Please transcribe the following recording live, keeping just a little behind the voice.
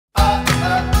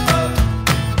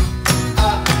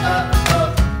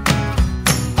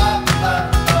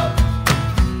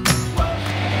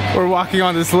walking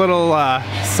on this little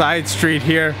side street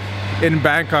here in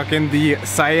Bangkok, in the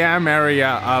Siam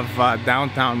area of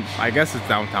downtown, I guess it's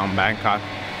downtown Bangkok.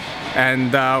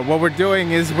 And what we're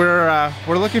doing is we're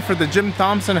looking for the Jim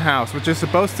Thompson House, which is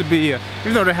supposed to be,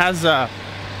 even though it has a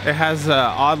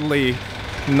oddly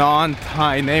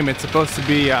non-Thai name, it's supposed to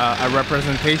be a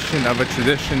representation of a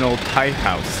traditional Thai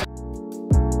house.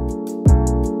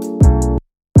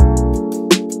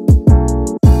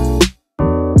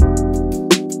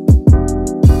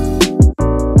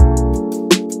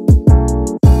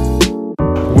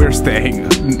 We're staying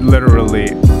literally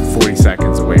 40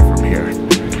 seconds away from here,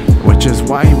 which is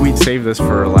why we saved this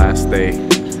for our last day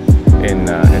in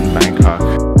Bangkok.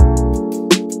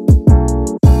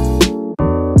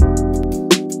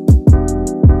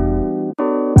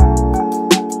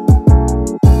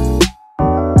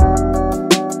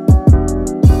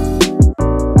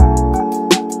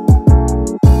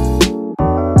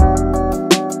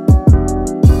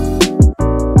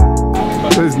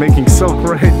 Is making silk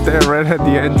right there, right at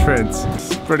the entrance.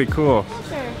 It's pretty cool.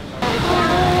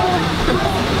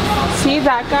 See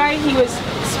that guy? He was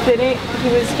spitting, he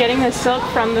was getting the silk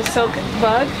from the silk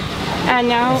bug, and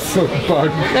now... Silk bug?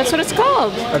 That's what it's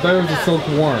called. I thought it was a silk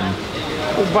worm.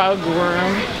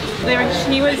 Bugworm.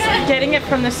 He was getting it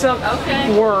from the silk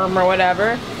worm or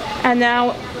whatever, and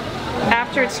now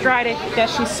after it's dried, I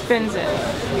guess she spins it.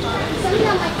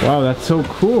 Wow, that's so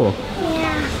cool.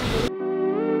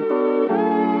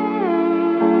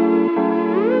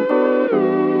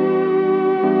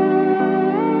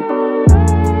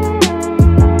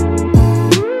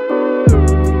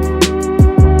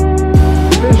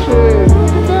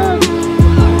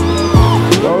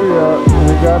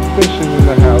 Fishing in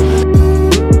the house.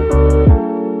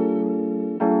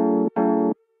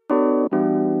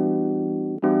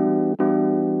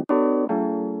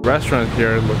 Restaurant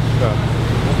here looks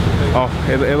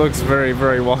it looks very,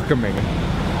 very welcoming.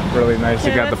 Really nice.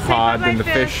 You got the pod and the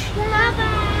fish.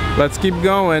 Let's keep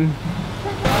going.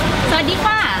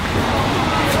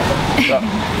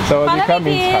 So Adika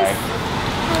means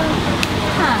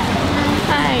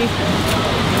hi.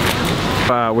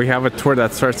 Hi. We have a tour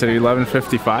that starts at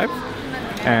 11:55,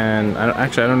 and I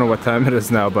don't know what time it is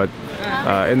now, but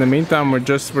in the meantime we're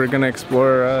gonna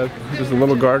explore just a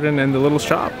little garden and the little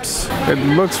shops. It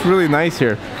looks really nice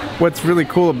here. What's really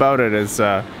cool about it is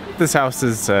this house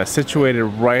is situated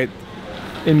right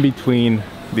in between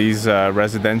these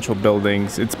residential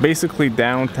buildings. It's basically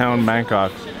downtown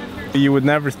Bangkok. You would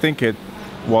never think it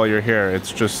while you're here.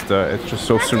 It's just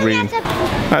so serene.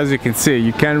 As you can see,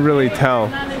 you can't really tell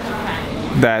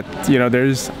that, you know,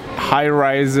 there's high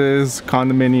rises,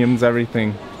 condominiums,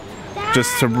 everything just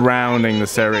surrounding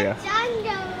this area.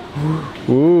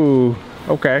 Ooh,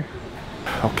 okay.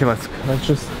 Okay, let's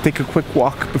just take a quick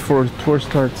walk before the tour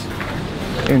starts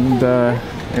in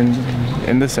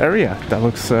this area. That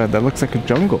looks like a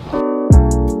jungle.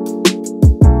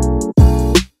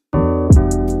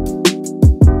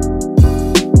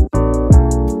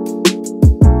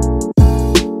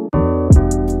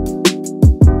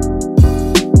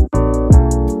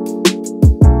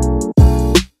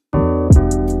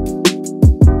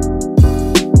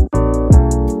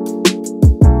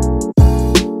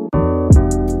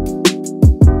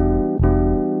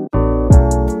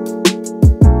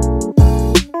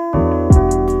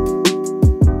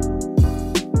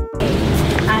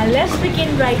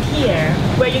 Right here,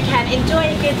 where you can enjoy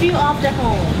a good view of the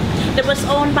home that was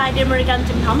owned by the American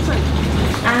Jim Thompson.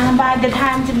 And by the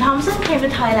time Jim Thompson came to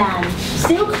Thailand,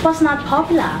 silk was not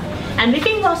popular, and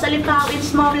weaving was only found in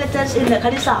small villages in the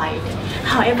countryside.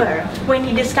 However, when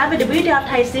he discovered the beauty of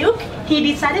Thai silk, he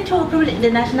decided to promote it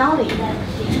internationally.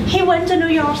 He went to New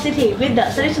York City with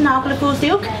the traditional colorful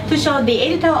silk to show the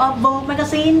editor of Vogue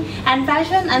magazine and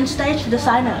fashion and stage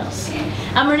designers.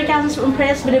 Americans were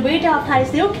impressed with the beauty of Thai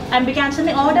silk and began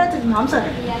sending orders to Jim Thompson.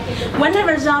 When the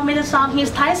result made a song,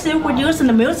 his Thai silk was used in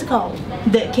the musical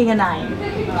The King and I.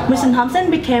 Mr. Thompson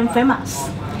became famous.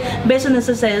 Based on the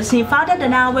success, he founded the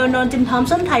now well-known Jim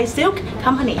Thompson Thai Silk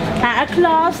Company. And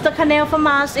across the canal from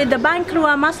us is the Bang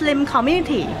Krua Muslim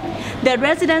community. The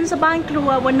residents of Bang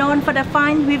Krua were known for their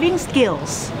fine weaving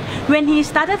skills. When he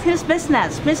started his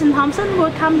business, Mr. Thompson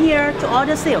would come here to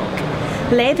order silk.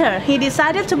 Later, he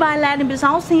decided to buy land in his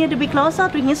house here to be closer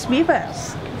to his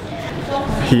weavers.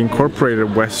 He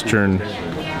incorporated Western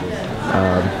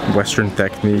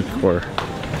technique or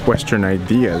Western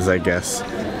ideas, I guess,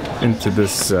 into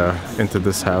this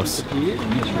house.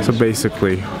 So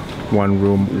basically, one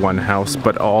room, one house,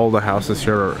 but all the houses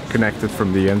here are connected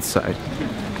from the inside.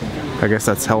 I guess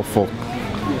that's helpful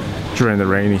during the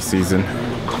rainy season.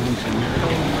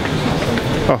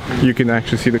 Oh, you can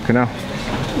actually see the canal.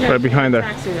 right behind there.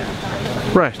 Taxi there.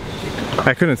 Right.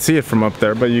 I couldn't see it from up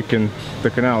there, but you can. The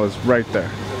canal is right there.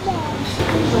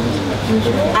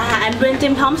 And when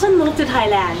Jim Thompson moved to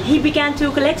Thailand, he began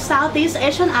to collect Southeast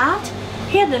Asian art.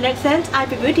 He had an excellent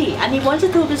ability, and he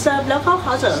wanted to preserve local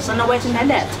cultures and always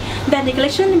intended that the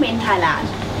collection remain in Thailand.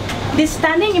 This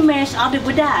stunning image of the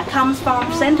Buddha comes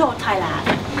from central Thailand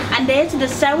and dates to the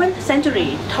 7th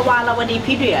century Tawaravadi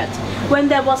period, when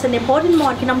there was an important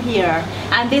Mon kingdom here.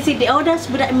 And this is the oldest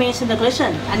Buddha image in the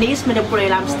collection, and is made of grey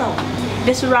limestone.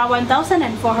 This is around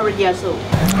 1,400 years old.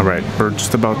 Alright, we're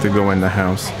just about to go in the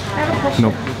house.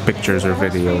 No pictures or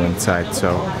video inside,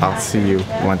 so I'll see you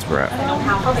once we're out.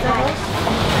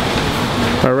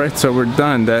 Alright, so we're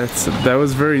done. That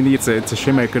was very neat. It's a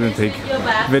shame I couldn't take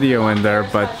video in there,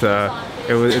 but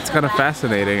it's kind of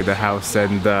fascinating, the house.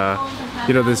 And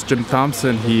you know, this Jim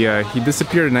Thompson, he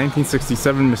disappeared in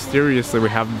 1967 mysteriously. We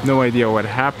have no idea what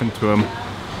happened to him,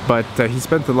 but he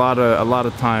spent a lot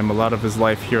of time, a lot of his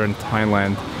life here in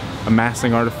Thailand,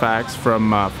 amassing artifacts from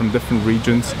different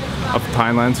regions of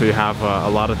Thailand. So you have a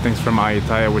lot of things from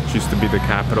Ayutthaya, which used to be the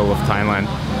capital of Thailand,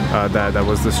 that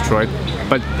was destroyed.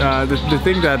 But the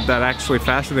thing that actually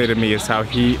fascinated me is how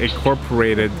he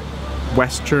incorporated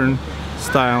Western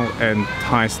style and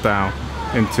Thai style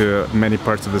into many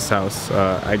parts of his house.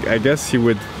 I guess he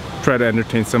would try to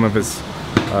entertain some of his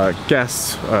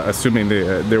guests, assuming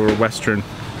they were Western,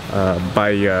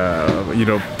 by you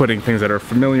know, putting things that are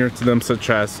familiar to them, such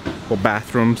as, well,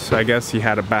 bathrooms. I guess he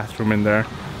had a bathroom in there,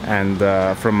 and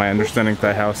from my understanding,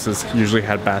 Thai houses usually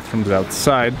had bathrooms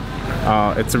outside.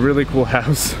 It's a really cool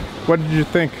house. What did you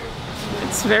think?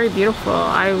 It's very beautiful.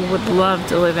 I would love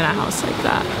to live in a house like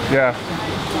that. Yeah.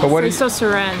 But what It's so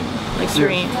serene, like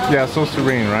serene. Yeah, so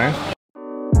serene, right?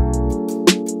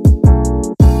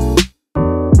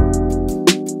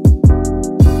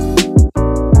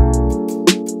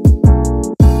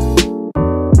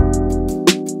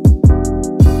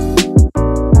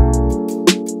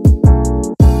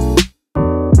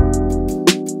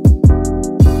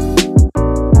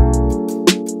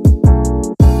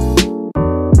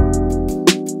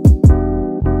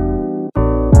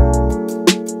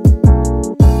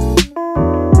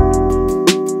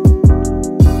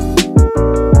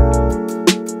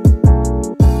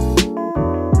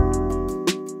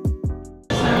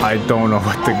 I don't know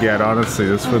what to get, honestly.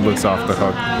 This food looks off the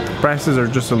hook. Prices are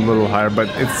just a little higher, but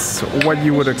it's what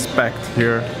you would expect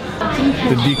here.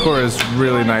 The decor is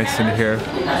really nice in here.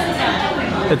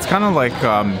 It's kind of like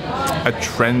a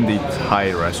trendy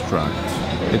Thai restaurant.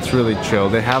 It's really chill.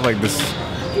 They have like this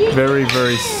very,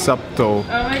 very subtle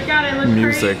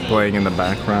music playing in the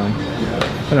background.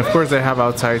 And of course they have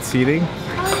outside seating,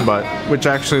 but which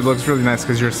actually looks really nice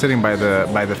because you're sitting by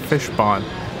the fish pond.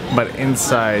 But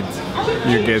inside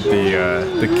you get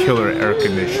the killer air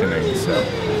conditioning, so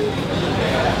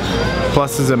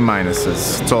pluses and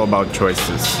minuses. It's all about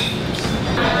choices.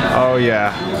 Oh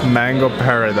yeah, mango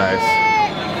paradise.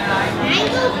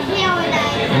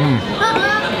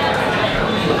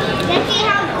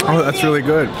 Oh, that's really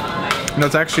good. No,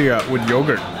 it's actually with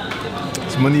yogurt.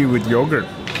 It's money with yogurt,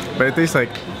 but it tastes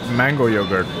like mango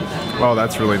yogurt. Oh,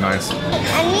 that's really nice.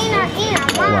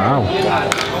 Wow.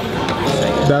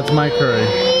 That's my curry.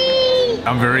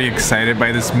 I'm very excited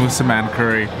by this Musaman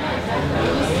curry.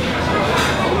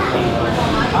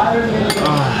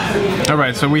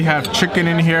 Alright, so we have chicken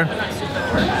in here.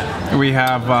 We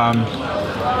have,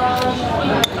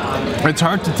 it's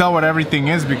hard to tell what everything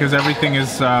is because everything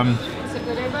is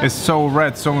so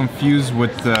red, so infused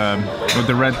with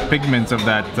the red pigments of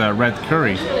that red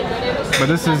curry. But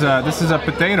this is a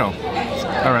potato.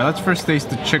 Alright, let's first taste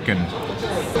the chicken.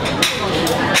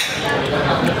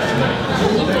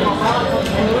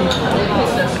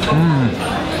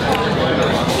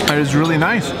 It is really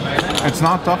nice. It's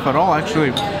not tough at all,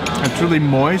 actually. It's really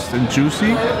moist and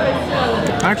juicy.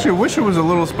 I actually wish it was a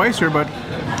little spicier, but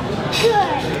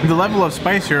the level of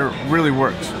spice here really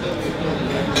works.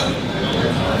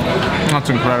 That's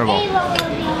incredible.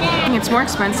 It's more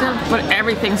expensive, but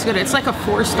everything's good. It's like a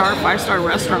 4-star, 5-star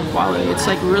restaurant quality. It's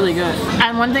like really good.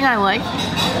 And one thing I like,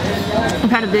 I've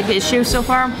had a big issue so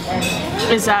far,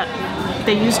 is that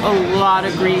they use a lot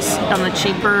of grease on the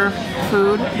cheaper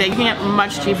food. They can get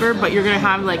much cheaper, but you're gonna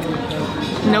have, like,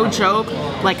 no joke,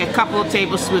 like a couple of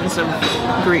tablespoons of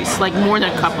grease, like more than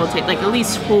a couple of like at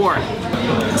least 4.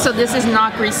 So this is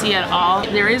not greasy at all.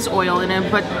 There is oil in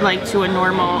it, but like to a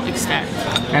normal extent.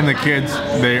 And the kids,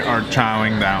 they are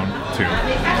chowing down too.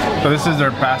 So this is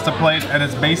their pasta plate, and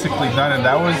it's basically done. And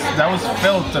that was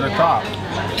filled to the top.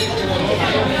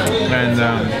 And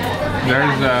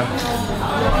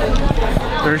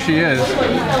there she is.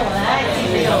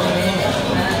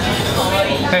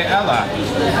 Hey Ella,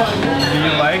 do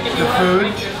you like the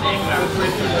food?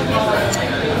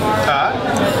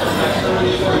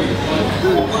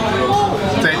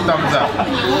 Say thumbs up.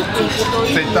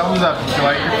 Say thumbs up if you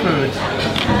like your food.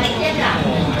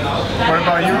 What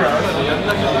about you, Rose?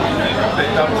 Say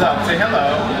thumbs up. Say hello.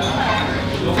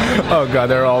 Oh god,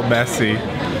 they're all messy.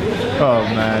 Oh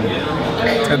man.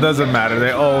 It doesn't matter,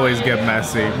 they always get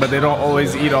messy, but they don't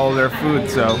always eat all their food,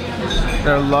 so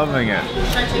they're loving it.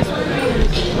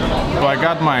 So I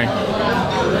got my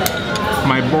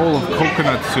bowl of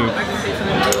coconut soup,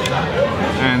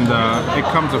 and it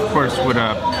comes of course with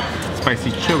a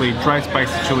spicy chili, dry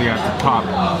spicy chili at the top.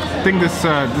 I think this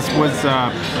was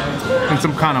in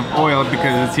some kind of oil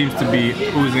because it seems to be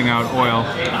oozing out oil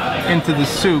into the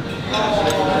soup.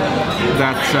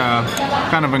 That's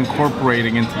kind of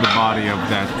incorporating into the body of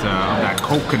that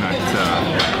coconut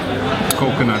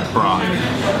broth,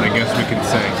 I guess we can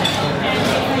say.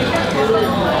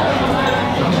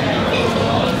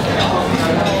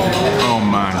 Oh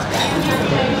man.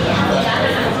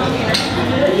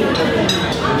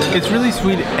 It's really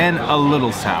sweet and a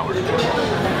little sour.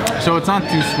 So it's not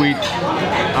too sweet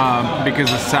because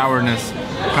the sourness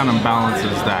kind of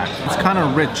balances that. It's kind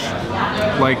of rich,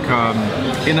 like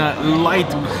in a light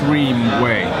cream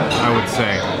way, I would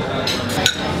say.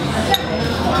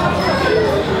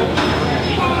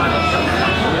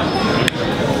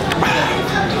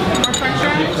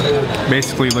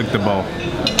 Basically lick the bowl.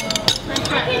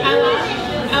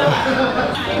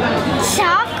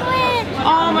 Chocolate!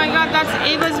 Oh my god, that's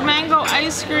Ava's mango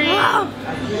ice cream.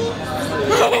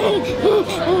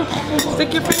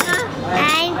 Stick your finger.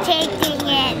 I'm taking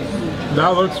it.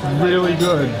 That looks really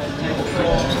good.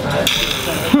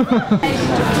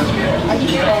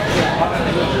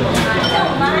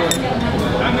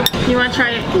 You want to try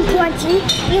it?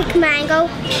 With mango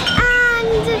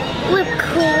and whipped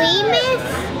cream is.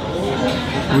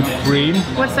 With cream?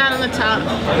 What's that on the top?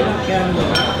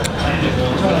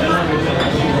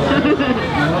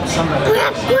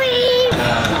 Whipped cream.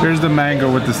 Here's the mango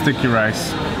with the sticky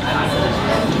rice.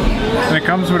 And it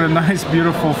comes with a nice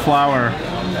beautiful flower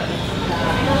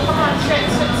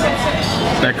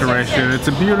decoration. It's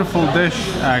a beautiful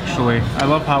dish actually. I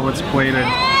love how it's plated.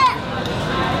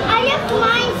 I love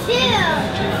mine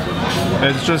too.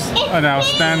 It's just an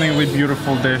outstandingly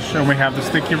beautiful dish, and we have the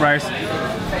sticky rice.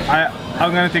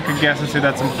 I'm gonna take a guess and say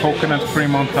that's some coconut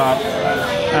cream on top.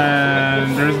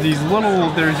 And there's these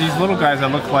little guys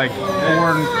that look like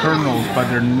corn kernels, but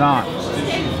they're not.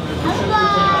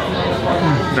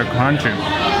 They're crunchy,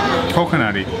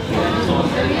 coconutty.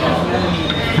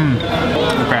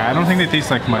 Okay, I don't think they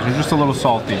taste like much. They're just a little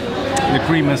salty. The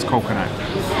cream is coconut.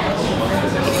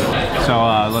 So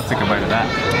let's take a bite of that.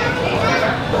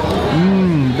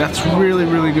 That's really,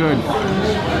 really good.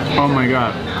 Oh my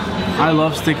god. I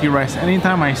love sticky rice.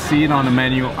 Anytime I see it on the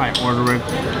menu, I order it.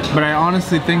 But I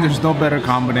honestly think there's no better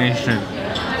combination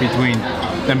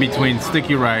between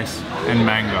sticky rice and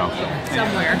mango.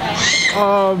 Somewhere.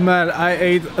 Oh man, I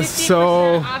ate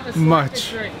so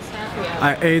much.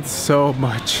 I ate so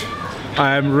much.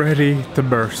 I am ready to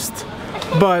burst.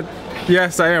 But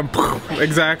yes, I am.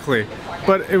 Exactly.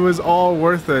 But it was all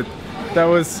worth it. That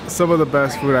was some of the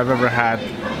best food I've ever had.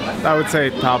 I would say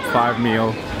top 5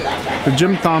 meal. The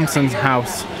Jim Thompson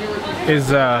House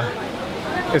is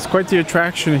quite the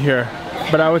attraction here.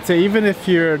 But I would say even if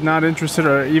you're not interested,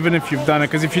 or even if you've done it,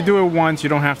 because if you do it once, you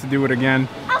don't have to do it again.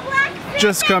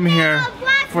 Just come here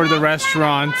for the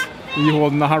restaurant. You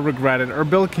will not regret it. Our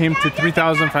bill came to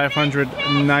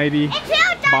 3,590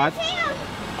 baht.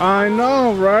 I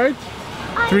know, right?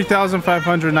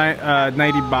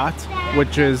 3,590 baht,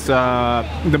 which is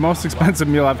the most expensive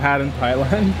meal I've had in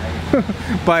Thailand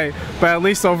by at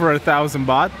least over 1,000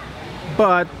 baht.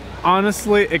 But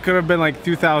honestly, it could have been like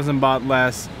 2,000 baht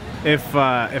less if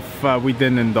we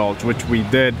didn't indulge, which we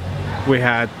did. We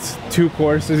had 2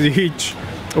 courses each.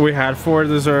 We had 4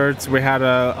 desserts. We had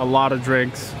a lot of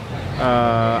drinks.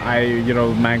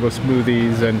 Mango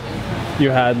smoothies, and you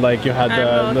had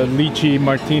the lychee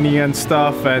martini and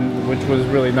stuff, and which was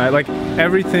really nice. Like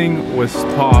everything was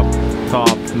top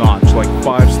notch, like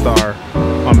 5-star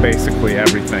on basically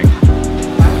everything.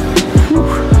 Whew.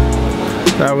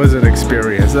 That was an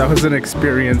experience. That was an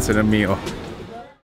experience and a meal.